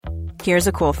Here's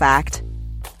a cool fact.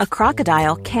 A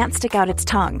crocodile can't stick out its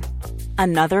tongue.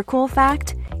 Another cool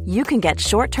fact, you can get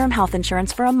short-term health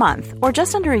insurance for a month or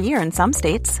just under a year in some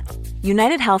states.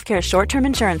 United Healthcare short-term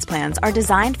insurance plans are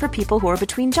designed for people who are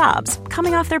between jobs,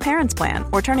 coming off their parents' plan,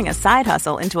 or turning a side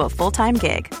hustle into a full-time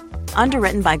gig.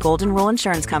 Underwritten by Golden Rule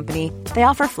Insurance Company, they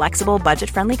offer flexible,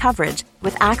 budget-friendly coverage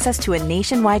with access to a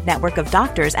nationwide network of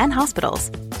doctors and hospitals.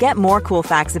 Get more cool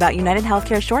facts about United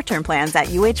Healthcare short-term plans at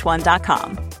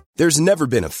uh1.com. There's never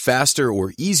been a faster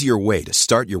or easier way to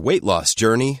start your weight loss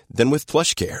journey than with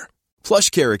PlushCare.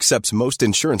 PlushCare accepts most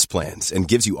insurance plans and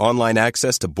gives you online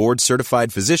access to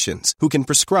board-certified physicians who can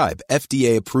prescribe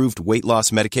FDA-approved weight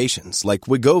loss medications like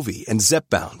Wegovy and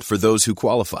Zepbound for those who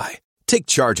qualify. Take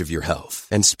charge of your health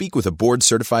and speak with a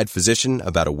board-certified physician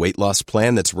about a weight loss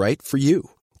plan that's right for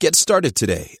you. Get started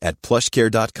today at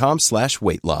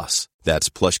plushcare.com/weight loss. That's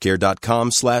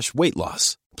plushcare.com/weight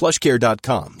loss.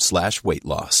 plushcare.com/weight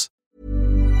loss.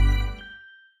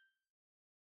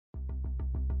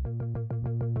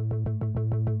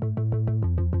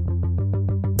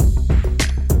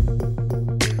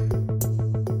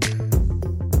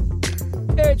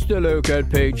 It's the Luke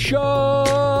and Pete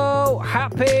Show.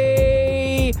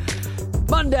 Happy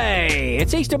Monday.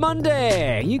 It's Easter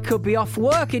Monday. You could be off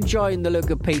work enjoying the Luke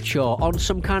and Pete Show on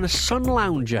some kind of sun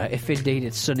lounger, if indeed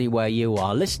it's sunny where you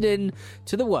are, listening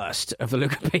to the worst of the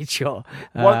Luke and Pete Show.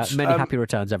 Many happy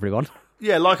returns, everyone.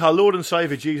 Yeah, like our Lord and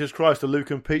Saviour Jesus Christ, the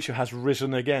Luke and Pete Show has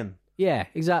risen again. Yeah,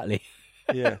 exactly.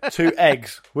 Yeah, 2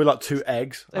 eggs. We're like 2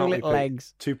 eggs. Two little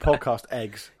eggs. 2 podcast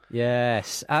eggs.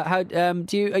 Yes. Are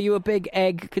you a big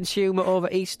egg consumer over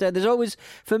Easter? There's always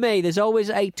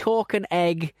a token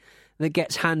egg that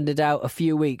gets handed out a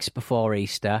few weeks before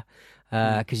Easter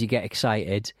because you get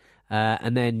excited,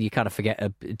 and then you kind of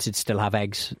forget to still have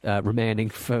eggs remaining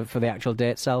for the actual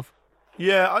day itself.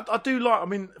 Yeah, I do like. I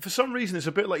mean, for some reason, it's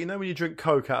a bit like, you know, when you drink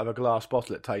Coke out of a glass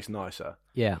bottle, it tastes nicer.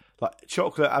 Yeah, like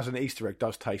chocolate as an Easter egg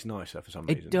does taste nicer for some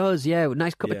reason. It does. Yeah,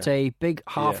 nice cup of tea, big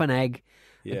half an egg.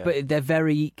 Yeah. But they're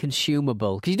very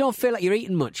consumable because you don't feel like you're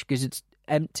eating much because it's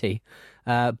empty.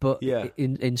 But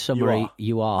in summary,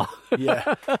 you are.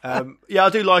 Yeah, I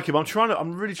do like him.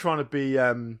 I'm really trying to be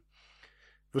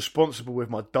responsible with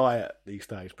my diet these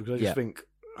days because I just think,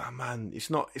 oh man,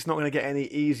 it's not going to get any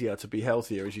easier to be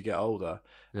healthier as you get older,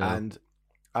 and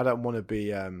I don't want to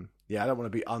be I don't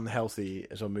want to be unhealthy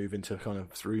as I move into kind of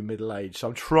through middle age. So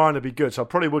I'm trying to be good. So I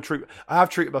probably will I have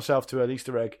treated myself to an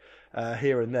Easter egg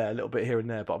here and there, a little bit here and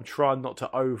there, but I'm trying not to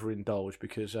overindulge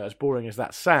because as boring as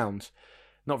that sounds,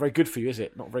 not very good for you, is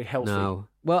it? Not very healthy. No.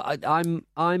 Well,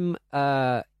 I'm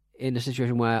in a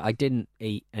situation where I didn't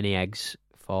eat any eggs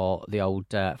for the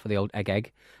old egg.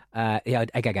 Egg.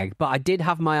 But I did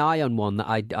have my eye on one that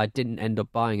I didn't end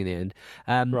up buying in the end.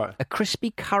 Right. A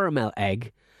crispy caramel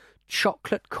egg,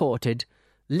 chocolate-coated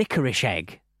licorice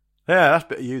egg. Yeah, that's a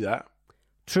bit of you, that.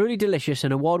 Truly delicious,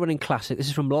 an award-winning classic. This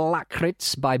is from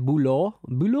Lakritz by Boulot.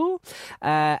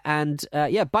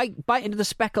 Bite into the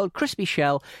speckled crispy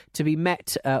shell to be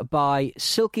met by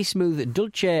silky smooth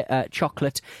dulce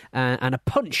chocolate and a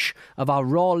punch of our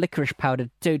raw licorice powder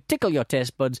to tickle your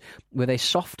taste buds with a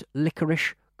soft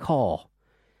licorice core.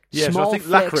 Yeah, Small so I think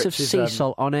flakes of Lakritz sea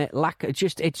salt on it.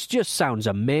 It just sounds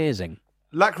amazing.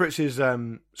 Lakritz is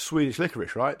Swedish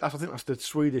licorice, right? I think that's the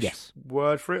Swedish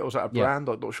word for it, or is that a brand?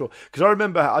 I'm not sure. Because I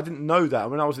remember, I didn't know that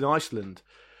when I was in Iceland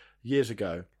years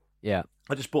ago. Yeah.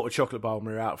 I just bought a chocolate bar when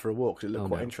we were out for a walk because it looked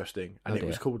quite interesting. And it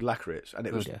was called Lakritz. And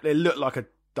it looked like a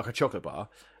chocolate bar.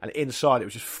 And inside it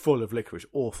was just full of licorice.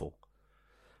 Awful.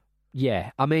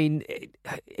 Yeah. I mean,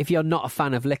 if you're not a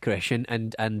fan of licorice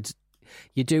and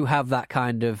you do have that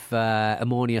kind of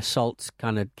ammonia salt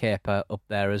kind of caper up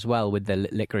there as well with the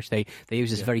licorice. They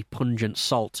use this very pungent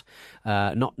salt,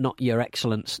 not your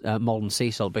excellent Malden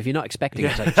sea salt. But if you're not expecting it,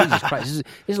 it's like, Jesus Christ, this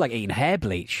is like eating hair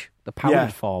bleach, the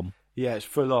powdered form. Yeah, it's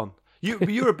full on.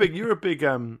 You're a big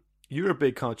kind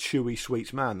of chewy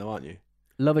sweets man, though, aren't you?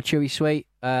 Love a chewy sweet.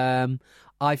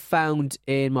 I found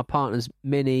in my partner's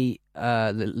mini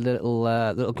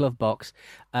little glove box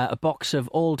a box of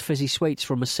old fizzy sweets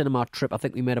from a cinema trip I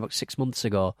think we made about 6 months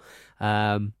ago.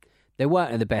 They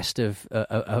weren't in the best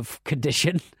of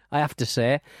condition, I have to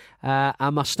say,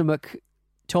 and my stomach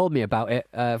told me about it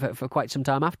for quite some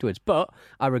time afterwards. But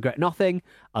I regret nothing.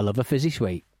 I love a fizzy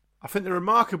sweet. I think the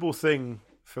remarkable thing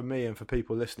for me and for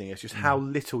people listening is just how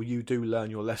little you do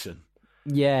learn your lesson.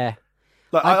 Yeah.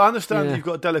 Like, I understand that you've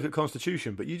got a delicate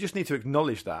constitution, but you just need to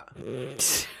acknowledge that.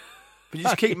 But you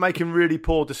just keep making really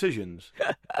poor decisions.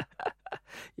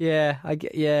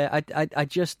 I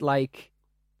just like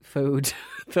food.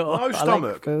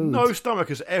 No stomach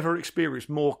has ever experienced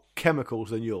more chemicals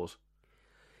than yours.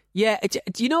 Yeah,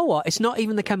 do you know what? It's not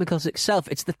even the chemicals itself.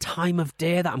 It's the time of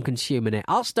day that I'm consuming it.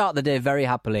 I'll start the day very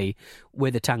happily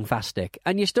with a Tangfastic,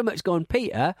 and your stomach's going,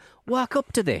 Peter, work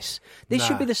up to this. This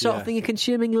should be the sort of thing you're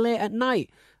consuming late at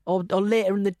night or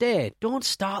later in the day. Don't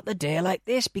start the day like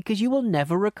this because you will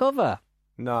never recover.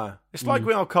 No. It's like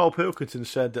when Carl Pilkington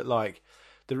said that, like,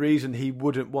 the reason he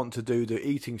wouldn't want to do the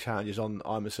eating challenges on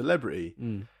I'm a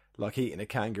Celebrity, like eating a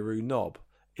kangaroo knob,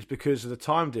 is because of the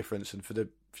time difference and for the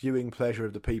viewing pleasure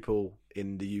of the people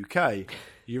in the UK,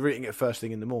 you're eating it first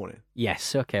thing in the morning.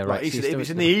 Yes, okay, right. If it's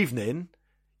in the evening,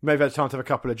 you may have had time to have a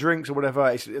couple of drinks or whatever,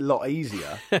 it's a lot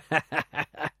easier.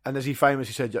 And as he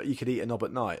famously said, you could eat a knob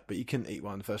at night, but you couldn't eat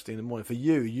one first thing in the morning. For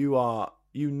you,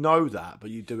 you know that, but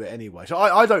you do it anyway. So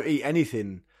I don't eat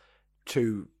anything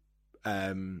too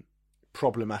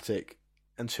problematic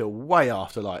until way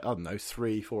after, like, I don't know,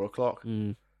 3-4 o'clock.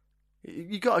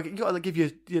 You got to give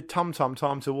your tum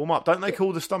time to warm up. Don't they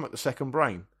call the stomach the second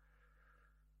brain?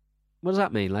 What does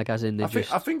that mean? Like, as in, I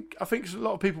think a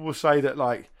lot of people will say that,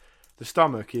 like, the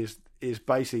stomach is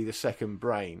basically the second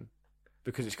brain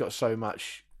because it's got so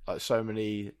much, like, so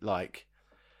many, like,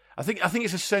 I think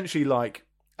it's essentially like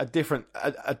a different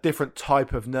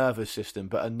type of nervous system,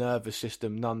 but a nervous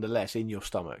system nonetheless in your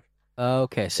stomach.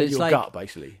 Okay, so it's your like gut,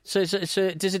 basically. So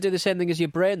does it do the same thing as your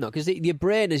brain, though? Because your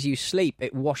brain, as you sleep,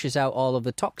 it washes out all of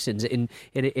the toxins.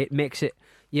 It makes it.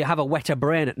 You have a wetter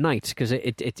brain at night because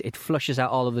it flushes out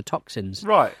all of the toxins.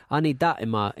 Right. I need that in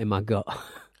my gut.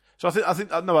 So I think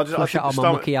Flush out all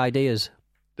my mucky ideas.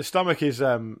 The stomach is.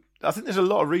 I think there's a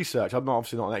lot of research. I'm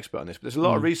obviously not an expert on this, but there's a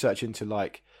lot of research into,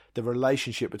 like, the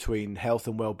relationship between health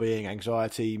and well-being,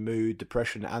 anxiety, mood,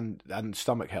 depression, and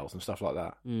stomach health and stuff like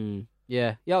that.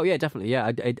 Yeah. Oh, yeah, definitely.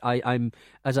 Yeah, I'm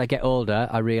as I get older,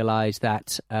 I realise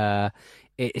that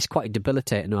it's quite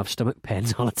debilitating to have stomach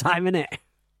pains all the time, isn't it?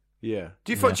 Yeah.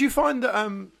 Do you find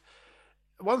that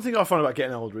one thing I find about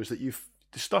getting older is that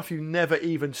the stuff you never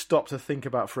even stop to think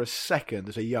about for a second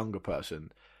as a younger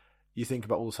person, you think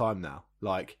about all the time now.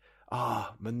 Like,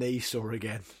 my knee sore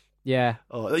again. Yeah.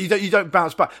 Oh, you don't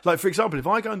bounce back. Like, for example, if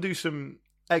I go and do some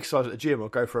exercise at the gym or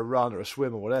go for a run or a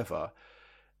swim or whatever,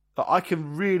 I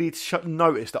can really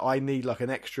notice that I need, like, an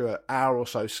extra hour or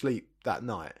so sleep that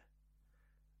night.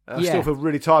 And I still feel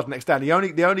really tired the next day. And the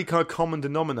only kind of common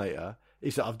denominator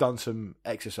is that I've done some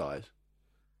exercise.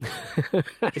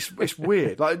 It's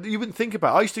weird. Like, you wouldn't think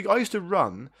about it. I used to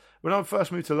run when I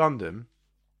first moved to London.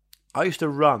 I used to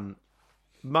run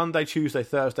Monday, Tuesday,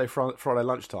 Thursday, Friday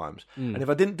lunchtimes, and if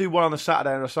I didn't do one on a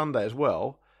Saturday and a Sunday as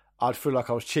well, I'd feel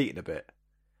like I was cheating a bit.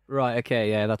 Right.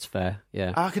 Okay. Yeah, that's fair.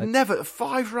 Yeah. I could never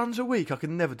 5 runs a week. I could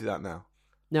never do that now.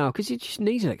 No, because your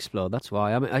knees will explode. That's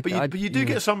why. I mean, but you do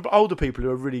get some older people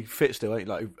who are really fit still. Ain't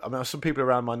you? Like, I mean, some people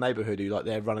around my neighbourhood who, like,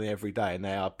 they're running every day and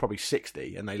they are probably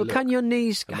 60 and they. But can your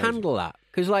knees handle that?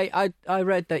 Because, like, I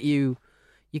read that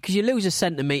because you lose a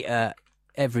centimetre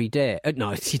every day.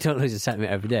 No, you don't lose a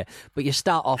centimetre every day, but you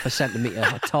start off a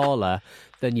centimetre taller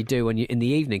than you do when you in the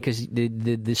evening because the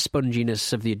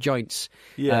sponginess of your joints,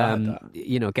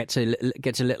 gets a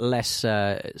little less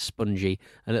spongy,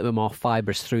 a little bit more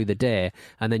fibrous through the day,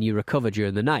 and then you recover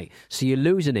during the night. So you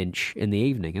lose an inch in the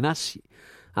evening, and that's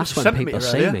when people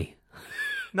see me.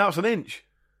 Now it's an inch.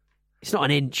 It's not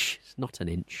an inch. It's not an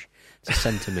inch. It's a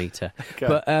centimetre.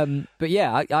 Okay. But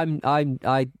yeah,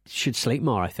 I should sleep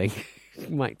more, I think.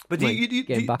 But do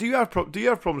you have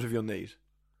problems with your knees?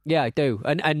 Yeah, I do,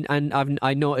 and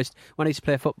I noticed when I used to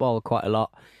play football quite a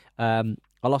lot.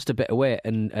 I lost a bit of weight,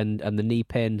 and the knee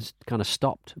pains kind of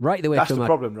stopped right the way. That's the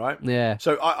problem, right? Yeah.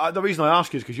 So the reason I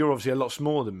ask you is because you're obviously a lot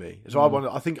smaller than me. So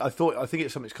I think it's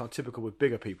something that's kind of typical with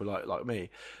bigger people like me.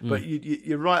 But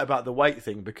you're right about the weight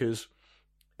thing because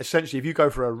essentially, if you go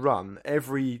for a run,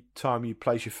 every time you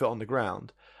place your foot on the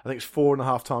ground, I think it's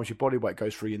 4.5 times your body weight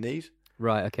goes through your knees.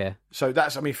 Right, okay. So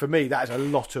for me, that is a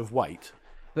lot of weight.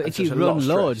 But if you run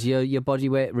loads, your body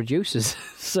weight reduces.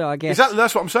 So I guess exactly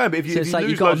that's what I'm saying. But if you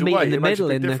you've got to meet in the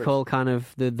middle in the whole kind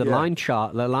of the line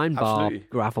chart, the line bar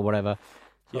graph or whatever.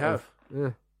 You have. Yeah.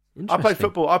 I played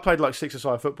football. I played like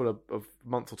 6-a-side football a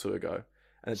month or two ago,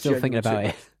 and still thinking about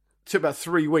it. Took about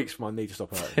 3 weeks for my knee to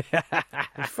stop hurting.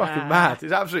 It's fucking mad.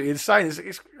 It's absolutely insane.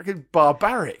 It's fucking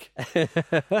barbaric.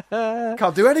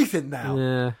 Can't do anything now.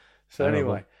 Yeah. So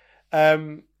anyway.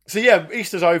 So yeah,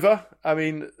 Easter's over. I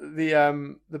mean,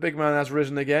 the big man has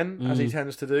risen again, as he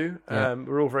tends to do.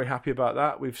 We're all very happy about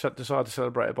that. We've decided to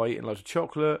celebrate it by eating loads of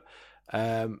chocolate.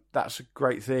 That's a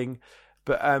great thing.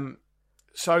 But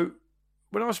so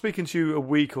when I was speaking to you a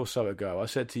week or so ago, I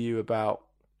said to you about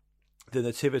the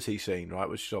nativity scene, right,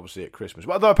 which is obviously at Christmas.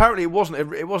 Well, although apparently it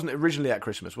wasn't originally at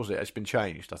Christmas, was it? It's been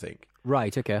changed, I think.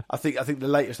 Right. Okay. I think the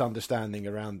latest understanding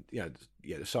around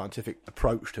the scientific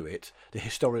approach to it, the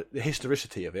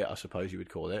historicity of it, I suppose you would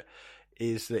call it,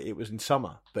 is that it was in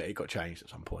summer, but it got changed at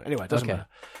some point. Anyway, it doesn't matter.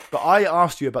 But I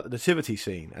asked you about the nativity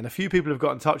scene, and a few people have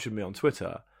got in touch with me on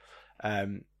Twitter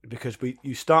because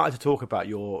you started to talk about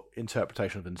your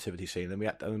interpretation of the nativity scene,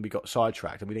 and we got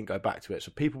sidetracked and we didn't go back to it.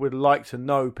 So people would like to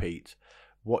know, Pete,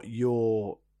 what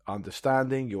your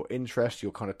understanding, your interest,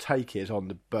 your kind of take is on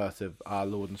the birth of our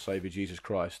Lord and Saviour Jesus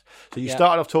Christ. So you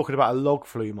started off talking about a log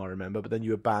flume, I remember, but then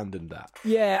you abandoned that.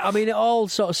 Yeah, I mean, it all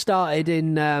sort of started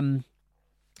in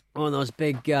one of those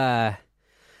big yellow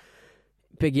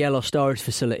storage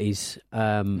facilities.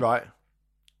 Right.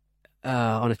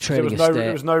 On a trading estate.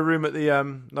 There was no room at the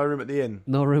inn. No room at the inn.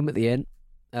 No room in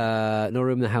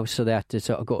the house, so they had to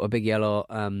sort of go to a big yellow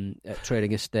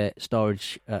trading estate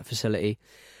storage facility,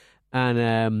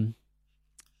 and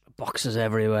boxes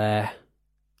everywhere.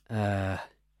 And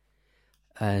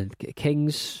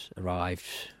kings arrived.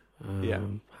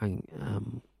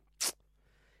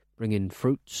 Bringing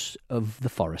fruits of the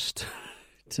forest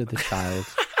to the child,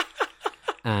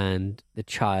 and the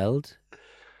child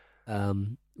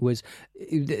was.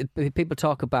 People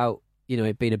talk about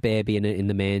it being a baby in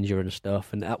the manger and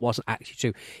stuff, and that wasn't actually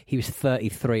true. He was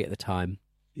 33 at the time.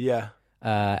 Yeah,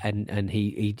 and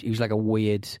he was like a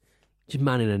weird, just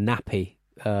man in a nappy,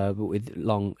 but with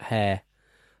long hair,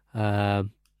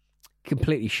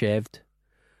 completely shaved.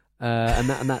 And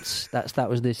that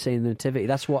was the scene in the nativity.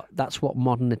 That's what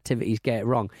modern nativities get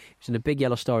wrong. It was in a big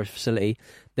yellow storage facility.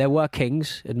 There were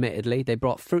kings, admittedly. They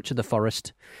brought fruits of the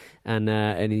forest, and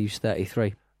he was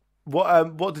 33.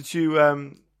 What did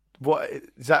you what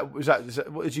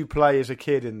did you play as a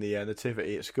kid in the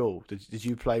nativity at school? Did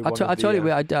you play? I told you,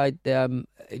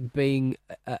 being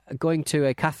going to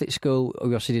a Catholic school.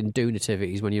 Obviously, didn't do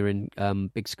nativities when you were in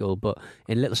big school, but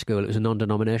in little school it was a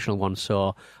non-denominational one.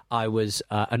 So I was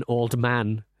an old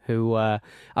man who I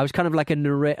was kind of like a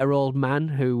narrator old man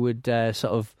who would sort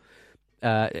of.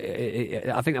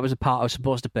 I think that was a part I was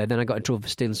supposed to play. Then I got in trouble for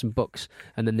stealing some books,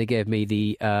 and then they gave me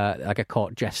the like a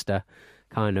court jester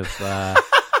kind of.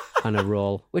 Kind of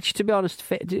role, which to be honest,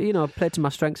 played to my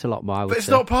strengths a lot more. But it's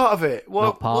not part of it.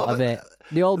 Not part of it.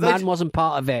 The old man wasn't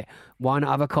part of it. Why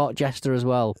not have a court jester as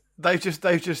well? They've just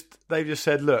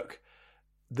said, look,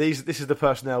 this is the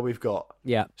personnel we've got.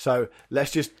 Yeah. So let's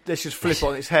just flip it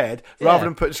on its head. Rather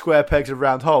than putting square pegs in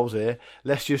round holes here,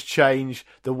 let's just change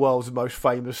the world's most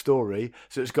famous story.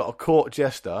 So it's got a court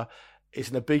jester.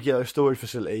 It's in a big yellow storage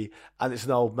facility, and it's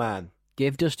an old man.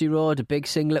 Give Dusty Road a big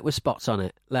singlet with spots on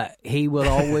it. He will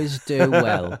always do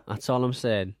well. That's all I'm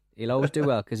saying. He'll always do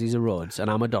well because he's a Rhodes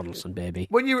and I'm a Donaldson, baby.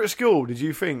 When you were at school, did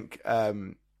you think...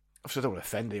 obviously, I don't want to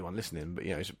offend anyone listening, but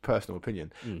it's a personal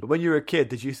opinion. But when you were a kid,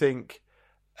 did you think,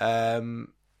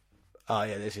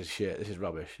 this is shit, this is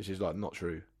rubbish, this is not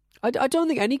true? I don't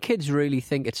think any kids really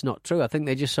think it's not true. I think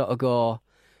they just sort of go,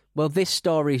 well, this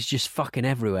story's just fucking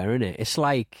everywhere, isn't it? It's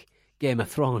like Game of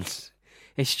Thrones.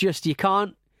 It's just, you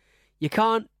can't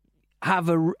have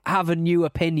a new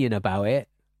opinion about it.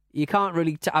 You can't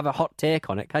really have a hot take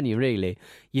on it, can you, really?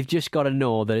 You've just got to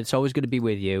know that it's always going to be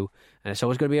with you, and it's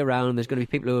always going to be around. There's going to be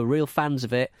people who are real fans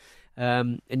of it,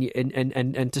 and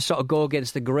to sort of go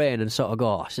against the grain and sort of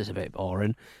go, this is a bit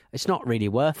boring. It's not really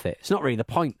worth it. It's not really the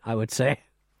point, I would say.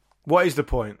 What is the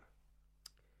point?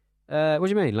 What do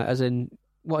you mean? As in,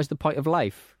 what is the point of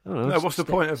life? I don't know. No, what's the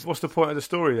point of the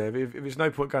story then? If there's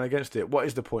no point going against it, what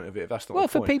is the point of it? If that's not the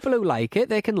point? For people who like it,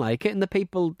 they can like it, and the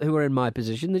people who are in my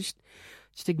position, they just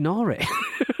ignore it.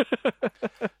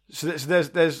 So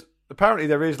there's apparently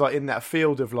there is in that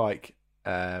field of of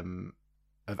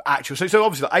actual. So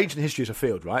obviously, ancient history is a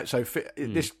field, right? So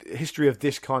this history of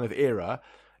this kind of era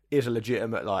is a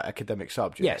legitimate academic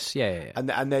subject. Yes, yeah.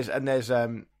 And there's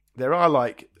there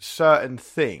are certain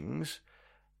things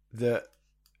that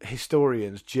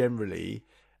historians generally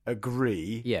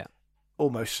agree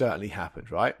almost certainly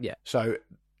happened, right? Yeah. So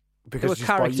because there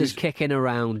were characters kicking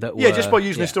around that just by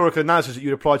using historical analysis that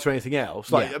you'd apply to anything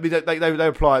else. I mean, they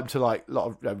apply them to a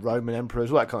lot of Roman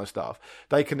emperors, all that kind of stuff.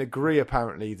 They can agree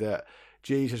apparently that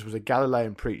Jesus was a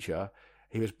Galilean preacher.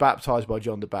 He was baptized by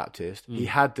John the Baptist. He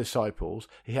had disciples.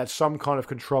 He had some kind of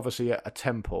controversy at a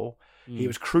temple. He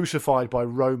was crucified by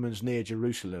Romans near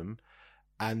Jerusalem,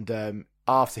 and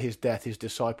after his death, his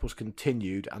disciples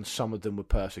continued, and some of them were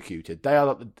persecuted. They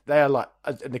are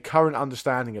in the current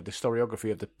understanding of the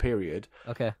historiography of the period.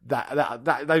 Okay,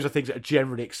 that those are things that are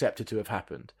generally accepted to have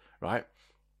happened, right?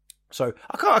 So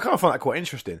I kind of find that quite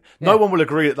interesting. No one will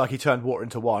agree that he turned water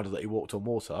into wine or that he walked on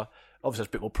water, Obviously, it's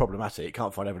a bit more problematic. You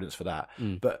can't find evidence for that.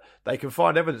 But they can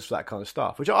find evidence for that kind of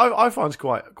stuff, which I find is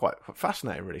quite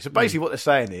fascinating, really. So basically what they're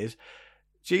saying is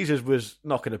Jesus was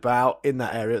knocking about in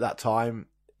that area at that time.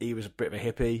 He was a bit of a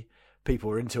hippie. People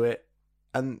were into it.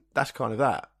 And that's kind of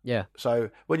that. Yeah. So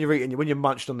when you're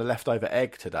munched on the leftover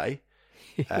egg today,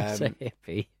 It's a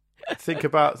hippie. think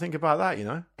about that. Think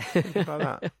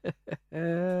about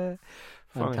that.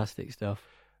 Fantastic stuff.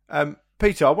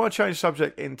 Peter, I want to change the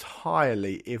subject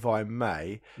entirely, if I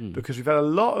may, because we've had a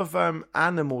lot of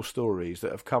animal stories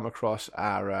that have come across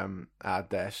our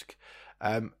desk.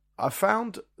 I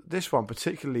found this one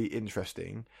particularly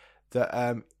interesting.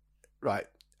 That right,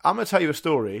 I'm going to tell you a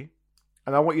story.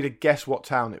 And I want you to guess what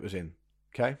town it was in,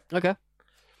 okay? Okay.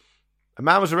 A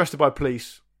man was arrested by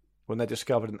police when they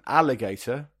discovered an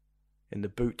alligator in the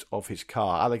boot of his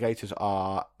car. Alligators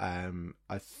are,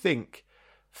 I think,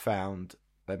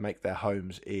 they make their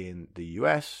homes in the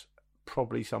US,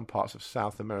 probably some parts of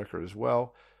South America as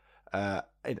well.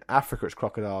 In Africa, it's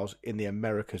crocodiles. In the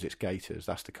Americas, it's gators.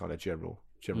 That's the kind of general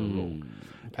rule.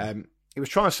 Okay. He was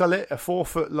trying to sell it, a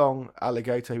 4-foot-long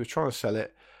alligator. He was trying to sell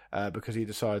it. Because he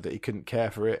decided that he couldn't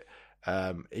care for it.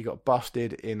 He got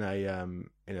busted in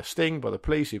a sting by the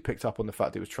police, who picked up on the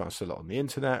fact that he was trying to sell it on the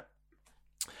internet.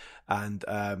 And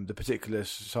the particular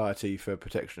Society for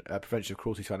Prevention of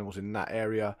Cruelty to Animals in that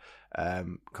area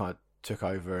kind of took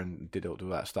over and did all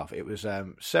that stuff. It was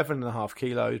 7.5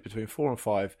 kilos, between 4 and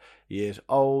 5 years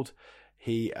old.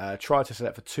 He tried to sell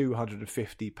it for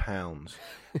 £250.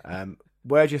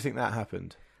 Where do you think that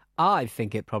happened? I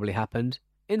think it probably happened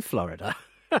in Florida.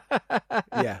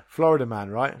 Yeah, Florida man,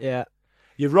 right? Yeah.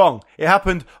 You're wrong. It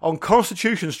happened on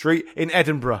Constitution Street in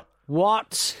Edinburgh.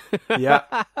 What? Yeah.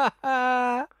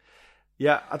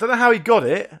 Yeah, I don't know how he got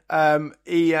it.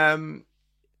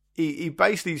 He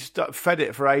basically fed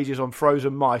it for ages on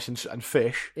frozen mice and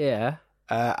fish. Yeah.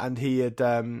 And he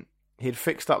had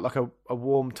fixed up like a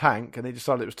warm tank, and he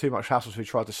decided it was too much hassle, so he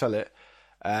tried to sell it.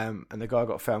 And the guy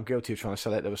got found guilty of trying to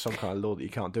sell it. There was some kind of law that you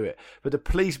can't do it. But the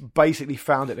police basically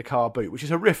found it in a car boot, which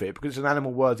is horrific because it's an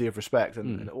animal worthy of respect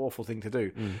and an awful thing to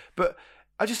do. But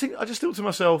I just thought to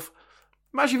myself,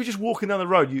 imagine if you're just walking down the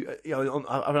road, you know,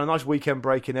 having a nice weekend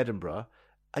break in Edinburgh,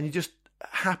 and you just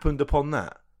happened upon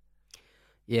that.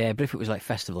 Yeah, but if it was like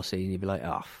festival season, you'd be like,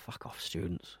 oh, fuck off,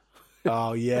 students.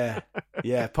 Oh yeah,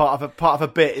 yeah. Part of a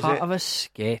bit, is it? Part of a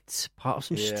skit, part of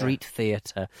some street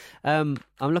theatre. I'm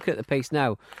looking at the piece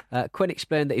now. Quinn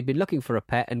explained that he'd been looking for a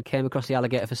pet and came across the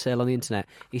alligator for sale on the internet.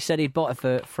 He said he'd bought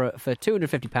it for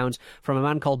 £250 from a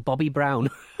man called Bobby Brown.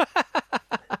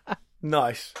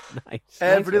 Nice.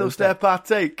 Every little step I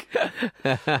take.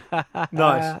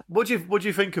 Nice. What do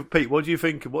you think of Pete? What's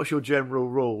your general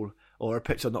rule, or a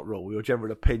picture, not rule, your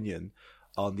general opinion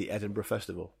on the Edinburgh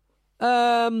Festival?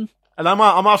 And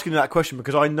I'm asking you that question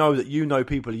because I know that you know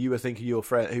people you were thinking who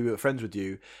were friends with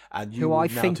you, and you who I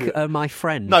think are my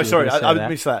friends. No, sorry, I didn't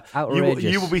miss that. Outrageous.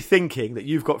 You will be thinking that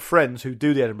you've got friends who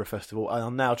do the Edinburgh Festival, and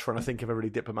I'm now trying to think of a really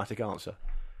diplomatic answer.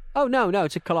 Oh no,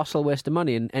 it's a colossal waste of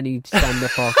money, and any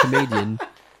stand-up or comedian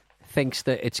thinks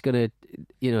that it's going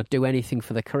to, do anything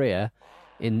for their career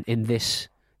in this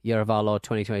year of our Lord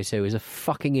 2022 is a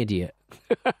fucking idiot.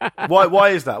 Why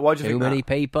is that? Why do you think that? Too many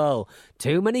people,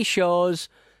 too many shows,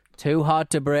 too hard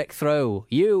to break through.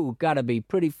 You gotta be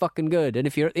pretty fucking good, and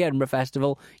if you're at the Edinburgh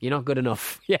Festival, you're not good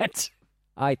enough yet,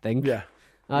 I think. Yeah.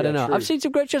 I don't know. True. I've seen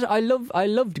some great shows. I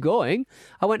loved going.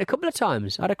 I went a couple of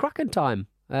times. I had a cracking time.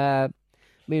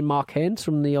 Me and Mark Haynes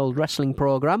from the old wrestling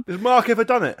programme. Has Mark ever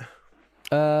done it?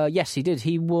 Yes, he did.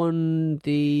 He won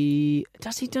the...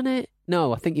 Has he done it?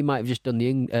 No, I think he might have just done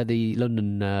the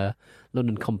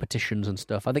London competitions and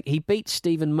stuff. I think he beat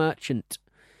Stephen Merchant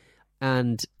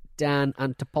and Dan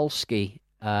Antopolsky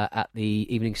at the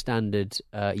Evening Standard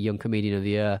Young Comedian of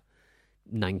the Year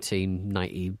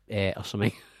 1998 or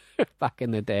something back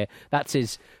in the day. That's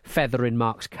his feather in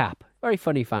Mark's cap. Very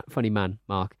funny man,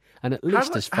 Mark. And at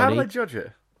least as funny. How do they judge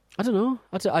it? I don't know.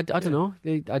 I don't know.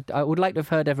 I would like to have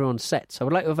heard everyone's sets. I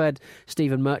would like to have heard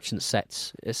Stephen Merchant's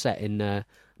set in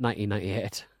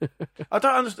 1998. I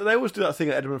don't understand. They always do that thing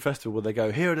at Edinburgh Festival where they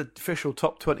go, here are the official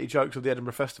top 20 jokes of the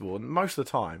Edinburgh Festival, and most of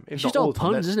the time, it's just all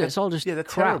puns, isn't it? It's all just they're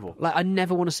crap. terrible. Like, I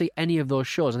never want to see any of those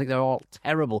shows. I think they're all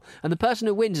terrible. And the person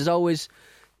who wins is always...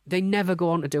 They never go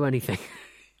on to do anything.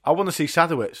 I want to see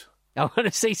Sadowitz. I want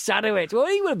to see Sadowitz. Well,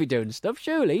 he will be doing stuff,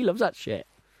 surely. He loves that shit.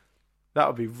 That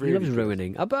would be really... He loves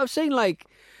ruining. But I've seen, like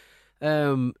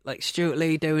Stuart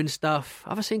Lee doing stuff.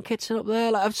 I've seen Kitson up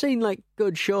there. Like, I've seen, like,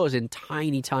 good shows in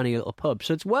tiny, tiny little pubs.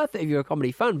 So it's worth it if you're a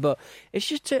comedy fan. But it's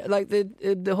just,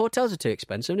 the hotels are too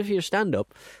expensive. And if you're a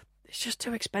stand-up, It's just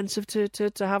too expensive to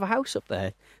have a house up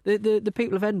there. The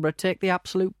people of Edinburgh take the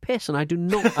absolute piss, and I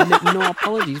make no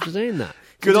apologies for saying that.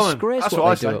 It's Good a on them. disgrace That's what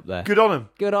what I they do say. up there. Good on them.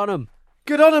 Good on them.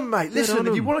 Good on them, mate. Listen, on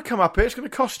if you 'em. want to come up here, it's going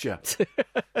to cost you.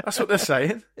 That's what they're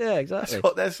saying. Yeah, exactly. That's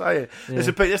what they're saying.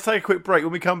 Listen, Pete, let's take a quick break.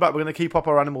 When we come back, we're going to keep up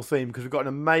our animal theme because we've got an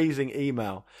amazing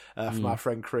email from our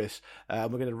friend Chris.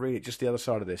 And we're going to read it just the other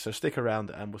side of this. So stick around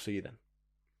and we'll see you then.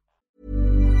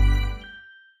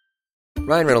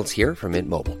 Ryan Reynolds here from Mint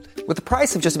Mobile. With the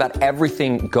price of just about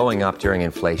everything going up during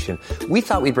inflation, we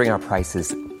thought we'd bring our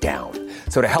prices down.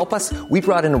 So to help us, we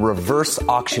brought in a reverse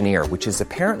auctioneer, which is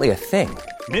apparently a thing.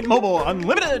 Mint Mobile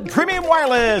Unlimited Premium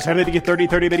Wireless. How to get 30,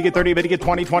 30, bit to get 30, bit to get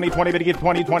 20, 20, 20, bit to get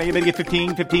 20, 20, bit to get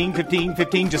 15, 15, 15,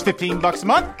 15, just $15 a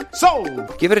month?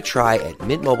 Sold! Give it a try at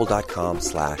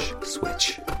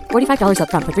mintmobile.com/switch. $45 up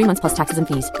front for 3 months plus taxes and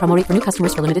fees. Promo rate for new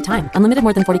customers for limited time. Unlimited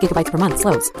more than 40 gigabytes per month.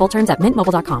 Slows full terms at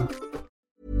mintmobile.com.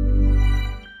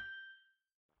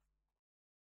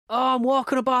 Oh, I'm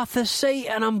walking up Arthur's Seat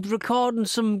and I'm recording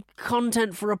some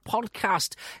content for a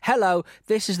podcast. Hello,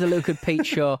 this is the Luke and Pete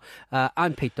Show.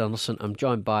 I'm Pete Donaldson. I'm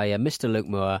joined by Mr. Luke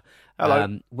Moore,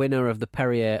 winner of the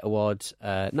Perrier Award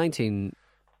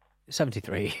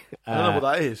 1973. I don't know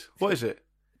what that is. What is it?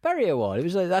 Perrier Award. It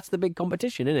was that's the big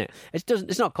competition, isn't it?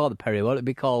 It's not called the Perrier Award. It'd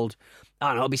be called, I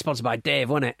don't know, it'll be sponsored by Dave,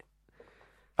 won't it?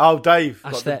 Oh, Dave,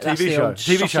 that's the that's TV the show, old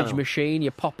TV sausage channel. machine.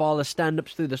 You pop all the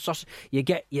stand-ups through the sausage. You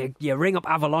ring up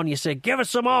Avalon. You say, "Give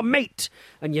us some more meat,"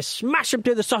 and you smash them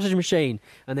through the sausage machine,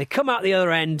 and they come out the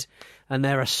other end, and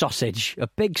they're a sausage, a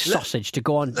big sausage to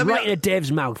go on right into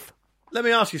Dave's mouth. Let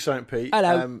me ask you something, Pete.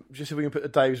 Hello. Just if we can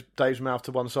put Dave's mouth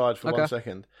to one side for 1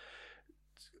 second.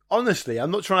 Honestly, I'm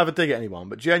not trying to have a dig at anyone,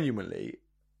 but genuinely,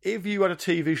 if you had a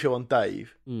TV show on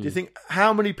Dave, do you think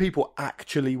how many people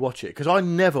actually watch it? Because I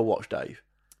never watch Dave.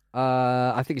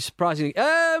 I think it's surprisingly.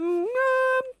 Well,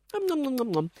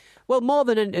 more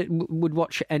than it would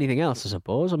watch anything else, I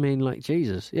suppose. I mean, like,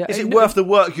 Jesus. Yeah, is it worth the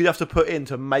work you'd have to put in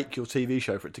to make your TV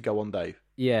show for it to go on Dave?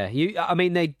 Yeah, I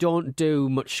mean, they don't do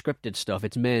much scripted stuff.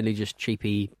 It's mainly just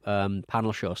cheapy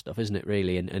panel show stuff, isn't it?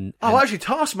 Really? And actually,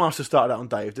 Taskmaster started out on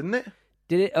Dave, didn't it?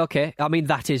 Did it? Okay. I mean,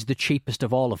 that is the cheapest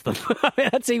of all of them.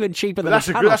 That's even cheaper than that's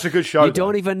a panel. That's a good show. You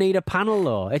don't even need a panel,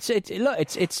 though. It's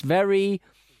very.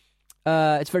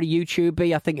 It's very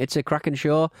YouTubey. I think it's a cracking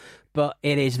show, but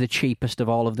it is the cheapest of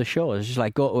all of the shows. It's just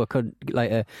like go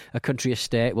to a country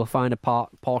estate. We'll find a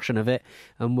portion of it,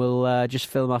 and we'll just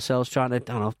film ourselves trying to, I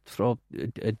don't know, throw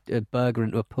a burger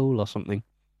into a pool or something.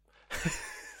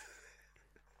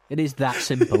 It is that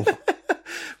simple.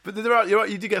 But you're right,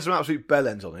 you do get some absolute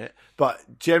bellends on it,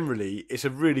 but generally it's a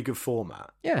really good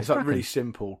format. Yeah, it's like really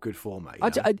simple, good format.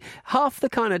 Half the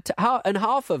kind of and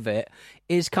half of it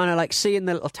is kind of like seeing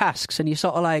the little tasks, and you're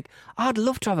sort of like, I'd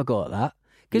love to have a go at that.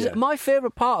 Because my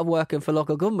favourite part of working for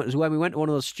local government was when we went to one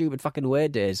of those stupid fucking away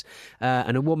days,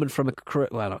 and a woman from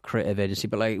not creative agency,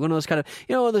 but like one of those kind of,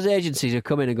 one of those agencies who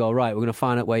come in and go, right, we're going to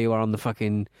find out where you are on the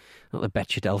fucking, not the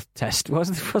Bechdel test, what's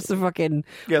the fucking...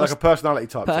 Yeah, like a personality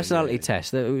type personality thing,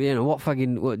 test. What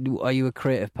are you a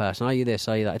creative person? Are you this?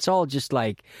 Are you that? It's all just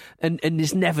like, and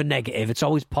it's never negative. It's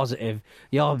always positive.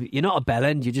 You're not a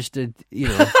bellend. You're just a,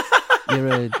 you're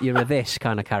a this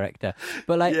kind of character.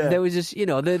 But like there was this,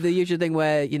 the usual thing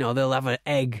where they'll have an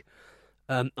egg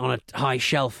on a high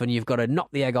shelf, and you've got to knock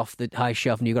the egg off the high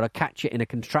shelf, and you've got to catch it in a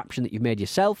contraption that you've made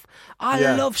yourself.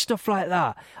 I love stuff like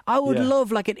that. I would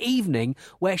love like an evening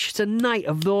where it's just a night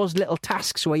of those little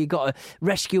tasks where you got to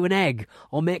rescue an egg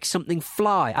or make something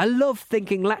fly. I love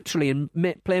thinking laterally and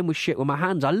playing with shit with my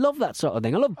hands. I love that sort of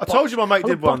thing. I told you my mate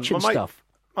did one.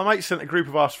 My mate sent a group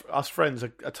of us friends a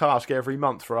task every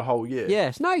month for a whole year. Yeah,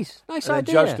 it's nice and idea. And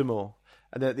then judged them all.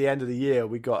 And then at the end of the year,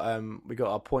 we got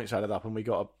our points added up, and we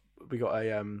got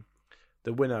the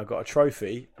winner got a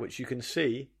trophy, which you can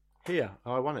see here.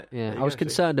 I won it. Yeah, I was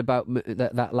concerned about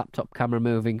that laptop camera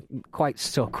moving quite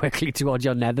so quickly towards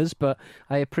your nethers, but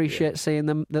I appreciate seeing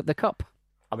the cup.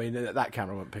 I mean, that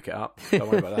camera won't pick it up. Don't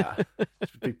worry about that.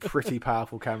 It's a pretty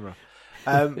powerful camera.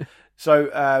 So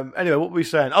anyway, what were we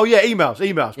saying? Oh yeah, emails.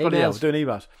 Bloody hell, we're doing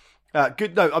emails.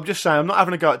 Good. No, I'm just saying, I'm not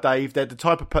having a go at Dave. They're the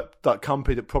type of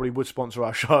company that probably would sponsor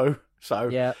our show.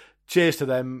 So cheers to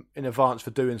them in advance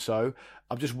for doing so.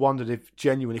 I've just wondered if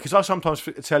genuinely, because I sometimes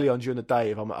flick the telly on during the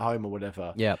day if I'm at home or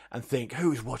whatever, and think,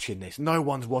 who's watching this? No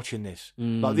one's watching this.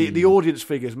 Like the audience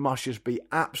figures must just be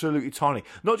absolutely tiny.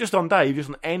 Not just on Dave, just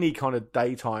on any kind of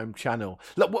daytime channel.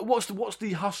 Like, what's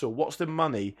the hustle? What's the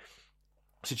money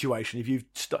situation? If you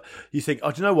think,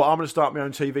 oh, do you know what? I'm going to start my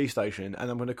own TV station,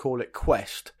 and I'm going to call it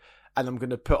Quest. And I'm going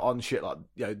to put on shit like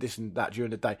this and that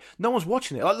during the day. No one's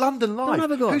watching it. Like London Live. Don't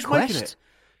have a go Who's at making Quest. it?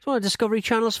 It's one of Discovery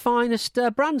Channel's finest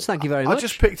brands. Thank you very much. I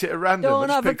just picked it at random. Don't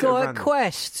have a go at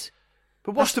Quest.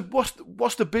 But what's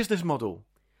the business model?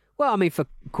 Well, I mean, for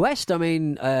Quest, I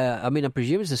mean, I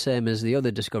presume it's the same as the other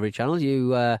Discovery Channels.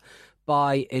 You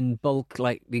buy in bulk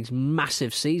like these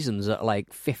massive seasons at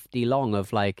like 50 long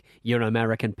of like your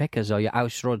American Pickers or your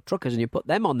House Road Truckers, and you put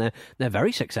them on there. They're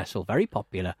very successful, very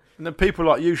popular. And then people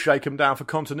like you shake them down for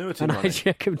continuity. And I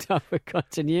shake them down for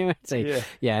continuity.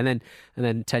 Yeah, and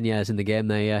then 10 years in the game,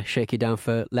 they shake you down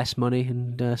for less money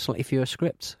and slightly fewer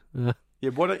scripts.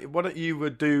 Yeah, why don't you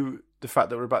would do the fact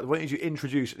that we're about? Why don't you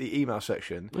introduce the email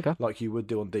section like you would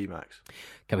do on DMAX?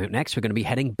 Coming up next, we're going to be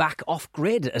heading back off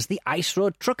grid as the Ice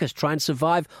Road Truckers try and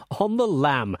survive on the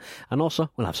lam, and also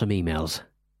we'll have some emails.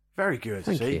 Very good.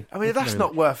 Thank see, you. I mean that's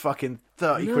not worth fucking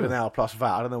 30 quid an hour plus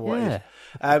VAT. I don't know what it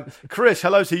Yeah. is. Chris,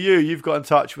 hello to you. You've got in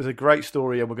touch with a great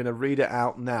story, and we're going to read it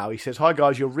out now. He says, "Hi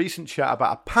guys, your recent chat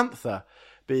about a panther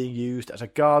being used as a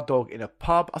guard dog in a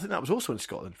pub," I think that was also in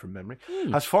Scotland from memory,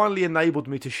 has finally enabled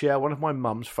me to share one of my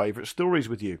mum's favourite stories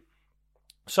with you.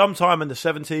 Sometime in the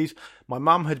 70s, my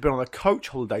mum had been on a coach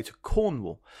holiday to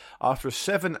Cornwall. After a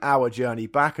 7-hour journey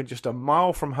back and just a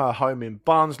mile from her home in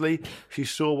Barnsley, she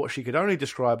saw what she could only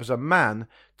describe as a man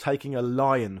taking a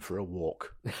lion for a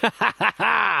walk.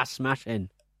 Smashing.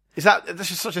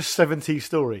 This is such a 70s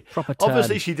story. Proper turn.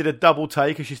 Obviously, she did a double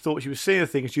take as she thought she was seeing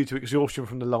things due to exhaustion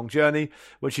from the long journey.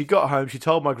 When she got home, she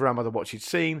told my grandmother what she'd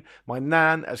seen. My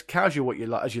nan, as casual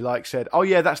as you like, said, "Oh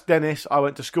yeah, that's Dennis. I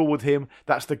went to school with him.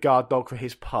 That's the guard dog for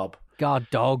his pub." Guard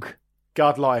dog.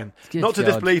 Guard lion. Good Not to God.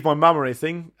 disbelieve my mum or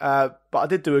anything, but I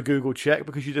did do a Google check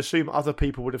because you'd assume other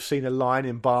people would have seen a lion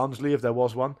in Barnsley if there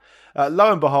was one.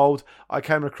 Lo and behold, I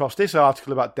came across this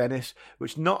article about Dennis,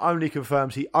 which not only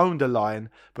confirms he owned a lion,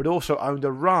 but also owned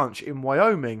a ranch in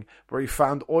Wyoming where he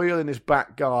found oil in his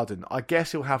back garden. I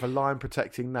guess he'll have a lion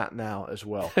protecting that now as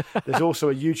well. There's also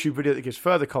a YouTube video that gives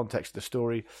further context to the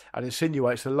story and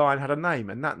insinuates the lion had a name,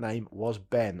 and that name was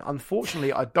Ben.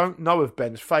 Unfortunately, I don't know of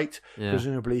Ben's fate. Yeah.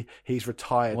 Presumably, he's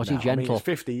retired Was now. he gentle?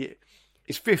 I mean,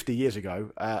 it's 50 years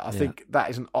ago. I think that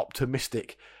is an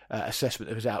optimistic assessment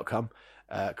of his outcome,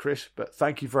 Chris. But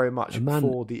thank you very much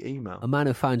for the email. A man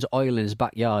who finds oil in his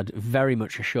backyard, very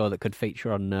much a show that could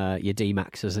feature on your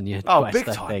D-Maxes and your Oh, Quest, big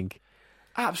I time. think.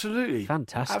 Absolutely.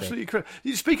 Fantastic. Absolutely correct.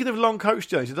 Speaking of long coach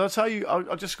journeys, did I tell you,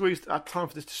 I just squeezed, I had time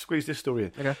for this to squeeze this story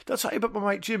in. Okay. Did I tell you about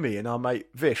my mate Jimmy and our mate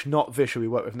Vish, not Vish who we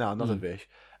work with now, another Vish.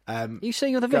 Are you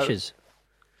seeing other Vishes?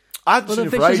 I haven't seen Other him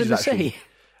for Vishes ages, in the actually. sea?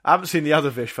 I haven't seen the other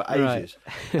Vish for Right. ages.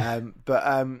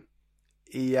 But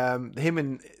him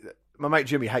and my mate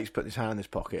Jimmy hates putting his hand in his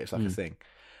pocket. It's like a thing.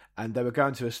 And they were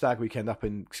going to a stag weekend up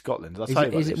in Scotland. I'll tell you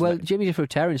about this. Well, Jimmy's a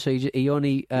fruitarian, so he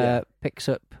only picks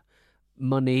up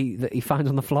money that he finds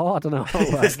on the floor. I don't know how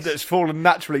it works. that's fallen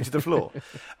naturally to the floor.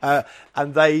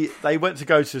 And they went to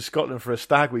go to Scotland for a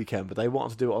stag weekend, but they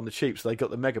wanted to do it on the cheap, so they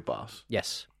got the megabus.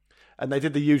 Yes. And they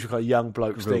did the usual kind of young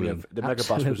blokes thing of the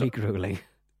megabus Absolutely was grueling.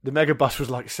 the megabus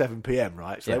was like 7 p.m,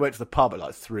 right? So Yeah. they went to the pub at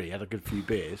like 3, had a good few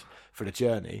beers for the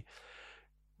journey.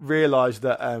 Realised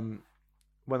that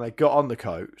when they got on the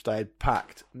coach, they had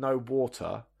packed no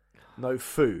water, no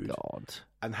food, God.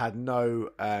 and had no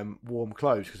warm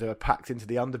clothes because they were packed into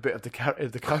the underbit of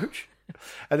the coach.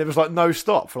 And there was like no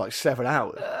stop for like 7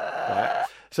 hours. Right?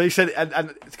 So he said,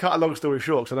 and to cut a long story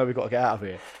short, because I know we've got to get out of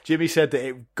here, Jimmy said that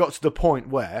it got to the point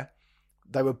where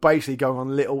they were basically going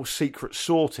on little secret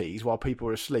sorties while people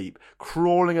were asleep,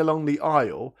 crawling along the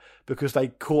aisle because they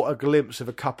caught a glimpse of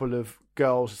a couple of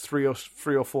girls, three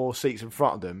or four seats in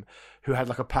front of them, who had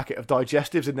like a packet of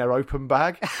digestives in their open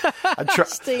bag and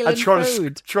Stealing trying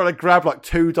food. to grab like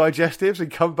 2 digestives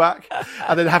and come back,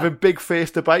 and then having big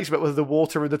fierce debates about whether the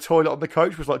water in the toilet on the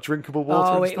coach was like drinkable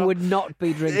water. Oh, and it stuff. would not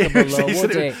be drinkable, though,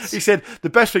 would it? He said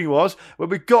the best thing was when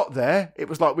we got there, it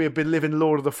was like we had been living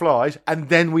Lord of the Flies, and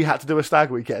then we had to do a stag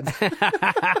weekend.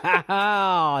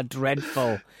 Ah,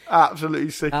 dreadful. Absolutely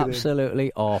sickening.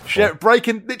 Absolutely awful.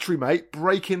 Breaking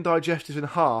digestives in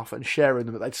half and sharing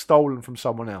them that they'd stolen from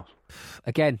someone else.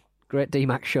 Again, great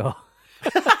D-Max show.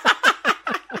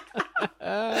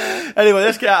 Anyway,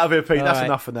 let's get out of here, Pete. That's right.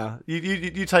 enough for now.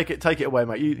 You take it away,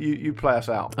 mate. You play us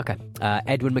out. Okay.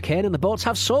 Edwin McCain and the Boats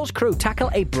Have Souls crew tackle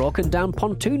a broken down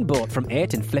pontoon boat from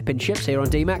 8 in flipping ships here on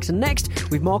D-Max. And next,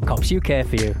 we've more Cops UK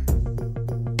for you.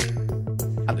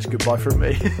 And it's goodbye from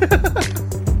me.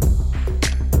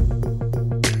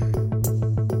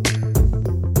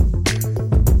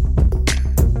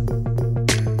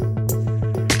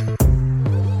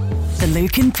 The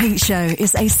Luke and Pete Show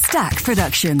is a Stack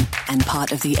production and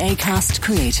part of the Acast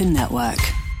Creator Network.